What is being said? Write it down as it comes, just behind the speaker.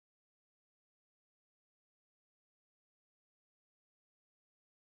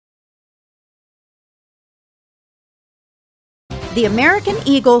The American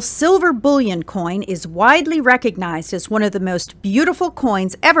Eagle silver bullion coin is widely recognized as one of the most beautiful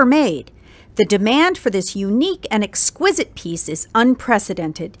coins ever made. The demand for this unique and exquisite piece is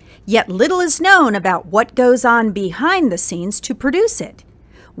unprecedented, yet little is known about what goes on behind the scenes to produce it.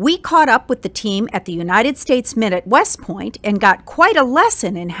 We caught up with the team at the United States Mint at West Point and got quite a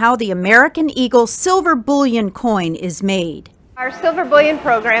lesson in how the American Eagle silver bullion coin is made. Our silver bullion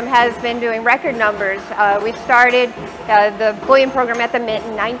program has been doing record numbers. We started the bullion program at the Mint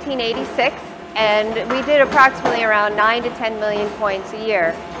in 1986, and we did approximately around 9 to 10 million coins a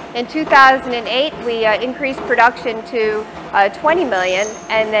year. In 2008, we increased production to 20 million,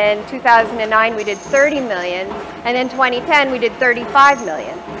 and then 2009 we did 30 million, and then 2010 we did 35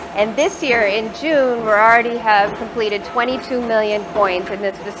 million. And this year in June, we already have completed 22 million coins in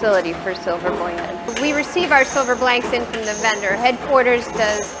this facility for silver bullion. We receive our silver blanks in from the vendor. Headquarters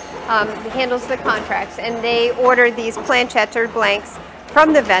handles the contracts, and they order these planchettes or blanks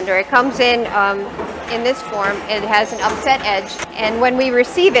from the vendor. It comes in this form. It has an upset edge, and when we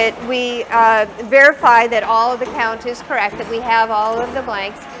receive it, we verify that all of the count is correct, that we have all of the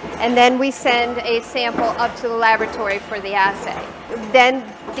blanks, and then we send a sample up to the laboratory for the assay. Then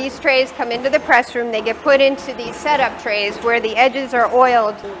these trays come into the press room. They get put into these setup trays where the edges are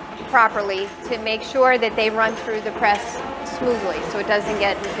oiled properly to make sure that they run through the press smoothly, so it doesn't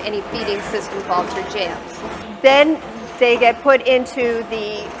get any feeding system faults or jams. Then they get put into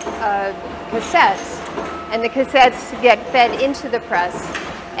the cassettes, and the cassettes get fed into the press,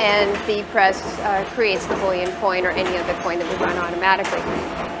 and the press creates the bullion coin or any other coin that we run automatically.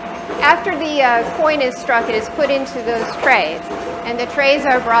 After the coin is struck, it is put into those trays, and the trays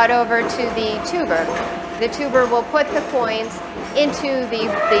are brought over to the tuber. The tuber will put the coins into the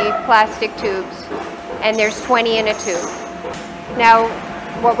plastic tubes, and there's 20 in a tube. Now,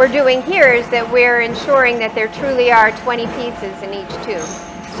 what we're doing here is that we're ensuring that there truly are 20 pieces in each tube.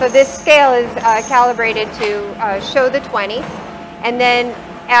 So this scale is calibrated to show the 20, and then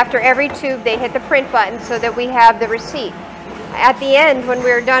after every tube they hit the print button so that we have the receipt. At the end, when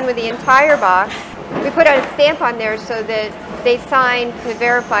we're done with the entire box, we put a stamp on there so that they sign to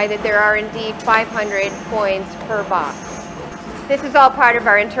verify that there are indeed 500 coins per box. This is all part of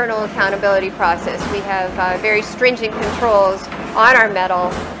our internal accountability process. We have very stringent controls on our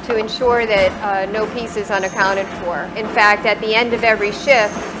metal to ensure that no piece is unaccounted for. In fact, at the end of every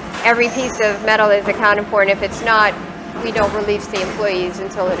shift, every piece of metal is accounted for, and if it's not, we don't release the employees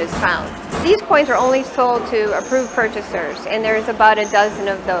until it is found. These coins are only sold to approved purchasers, and there's about a dozen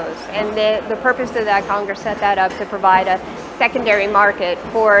of those. And the purpose of that, Congress set that up to provide a secondary market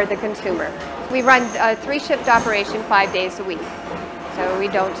for the consumer. We run a 3-shift operation 5 days a week, so we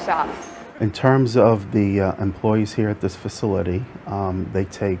don't stop. In terms of the employees here at this facility, they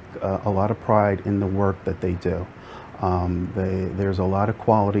take a lot of pride in the work that they do. There's a lot of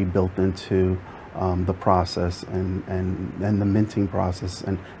quality built into the process and the minting process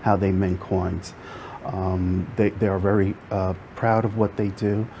and how they mint coins. They are very proud of what they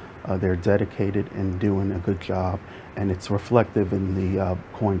do. They're dedicated in doing a good job, and it's reflective in the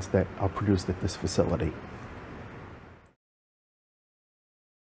coins that are produced at this facility.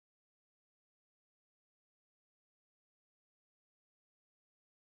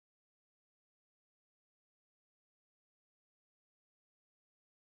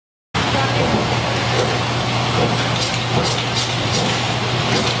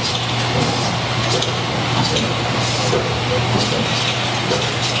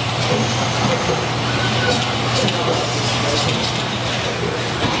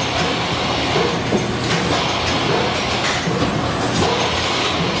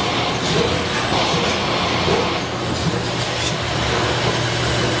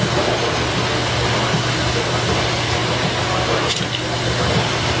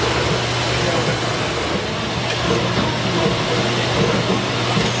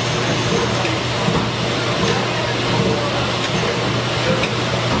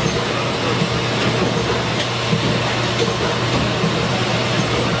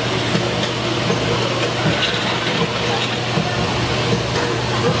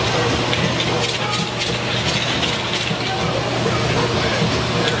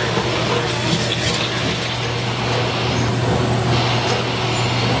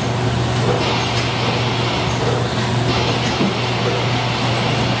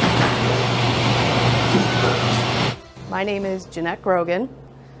 My name is Jeanette Grogan.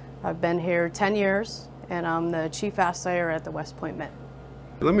 I've been here 10 years, and I'm the Chief Assayer at the West Point Mint.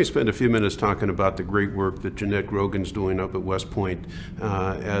 Let me spend a few minutes talking about the great work that Jeanette Grogan's doing up at West Point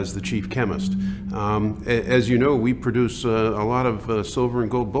as the chief chemist. As you know, we produce a lot of silver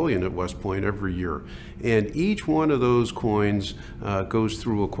and gold bullion at West Point every year. And each one of those coins goes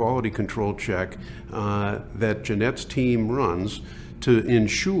through a quality control check that Jeanette's team runs to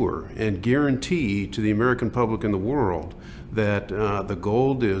ensure and guarantee to the American public and the world that the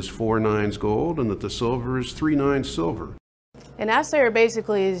gold is 4 nines gold and that the silver is 3 nines silver. An assayer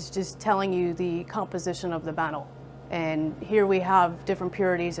basically is just telling you the composition of the metal. And here we have different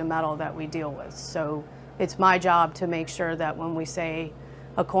purities of metal that we deal with. So it's my job to make sure that when we say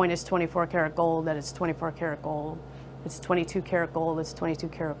a coin is 24 karat gold, that it's 24 karat gold, it's 22 karat gold, it's 22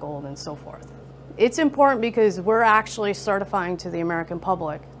 karat gold, and so forth. It's important because we're actually certifying to the American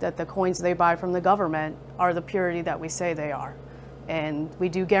public that the coins they buy from the government are the purity that we say they are. And we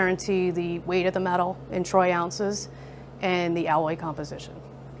do guarantee the weight of the metal in troy ounces and the alloy composition.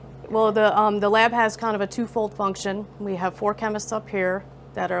 Well, the lab has kind of a twofold function. We have 4 chemists up here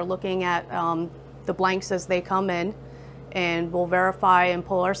that are looking at the blanks as they come in, and we'll verify and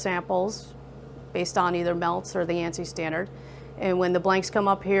pull our samples based on either melts or the ANSI standard. And when the blanks come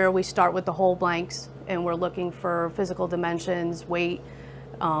up here, we start with the whole blanks, and we're looking for physical dimensions, weight,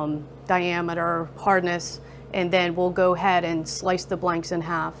 diameter, hardness, and then we'll go ahead and slice the blanks in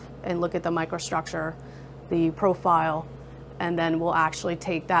half and look at the microstructure, the profile, and then we'll actually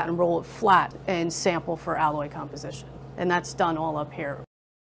take that and roll it flat and sample for alloy composition. And that's done all up here.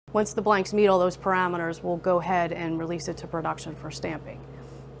 Once the blanks meet all those parameters, we'll go ahead and release it to production for stamping.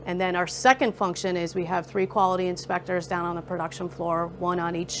 And then our second function is we have 3 quality inspectors down on the production floor, 1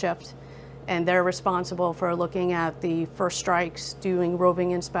 on each shift, and they're responsible for looking at the first strikes, doing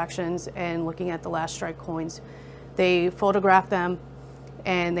roving inspections, and looking at the last strike coins. They photograph them,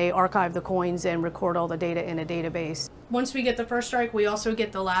 and they archive the coins and record all the data in a database. Once we get the first strike, we also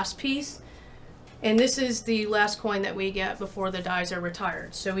get the last piece, and this is the last coin that we get before the dies are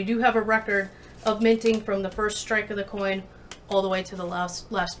retired. So we do have a record of minting from the first strike of the coin all the way to the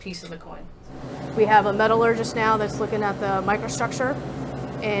last piece of the coin. We have a metallurgist now that's looking at the microstructure,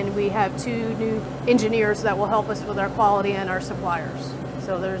 and we have 2 new engineers that will help us with our quality and our suppliers.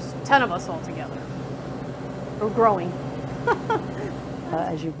 So there's 10 of us all together. We're growing.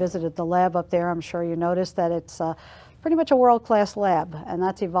 As you visited the lab up there, I'm sure you noticed that it's pretty much a world-class lab, and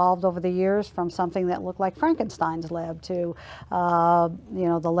that's evolved over the years from something that looked like Frankenstein's lab to you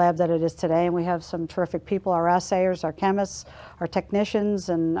know, the lab that it is today. And we have some terrific people, our assayers, our chemists, our technicians,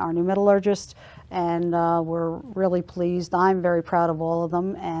 and our new metallurgists, and we're really pleased. I'm very proud of all of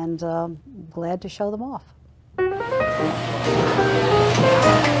them, and glad to show them off.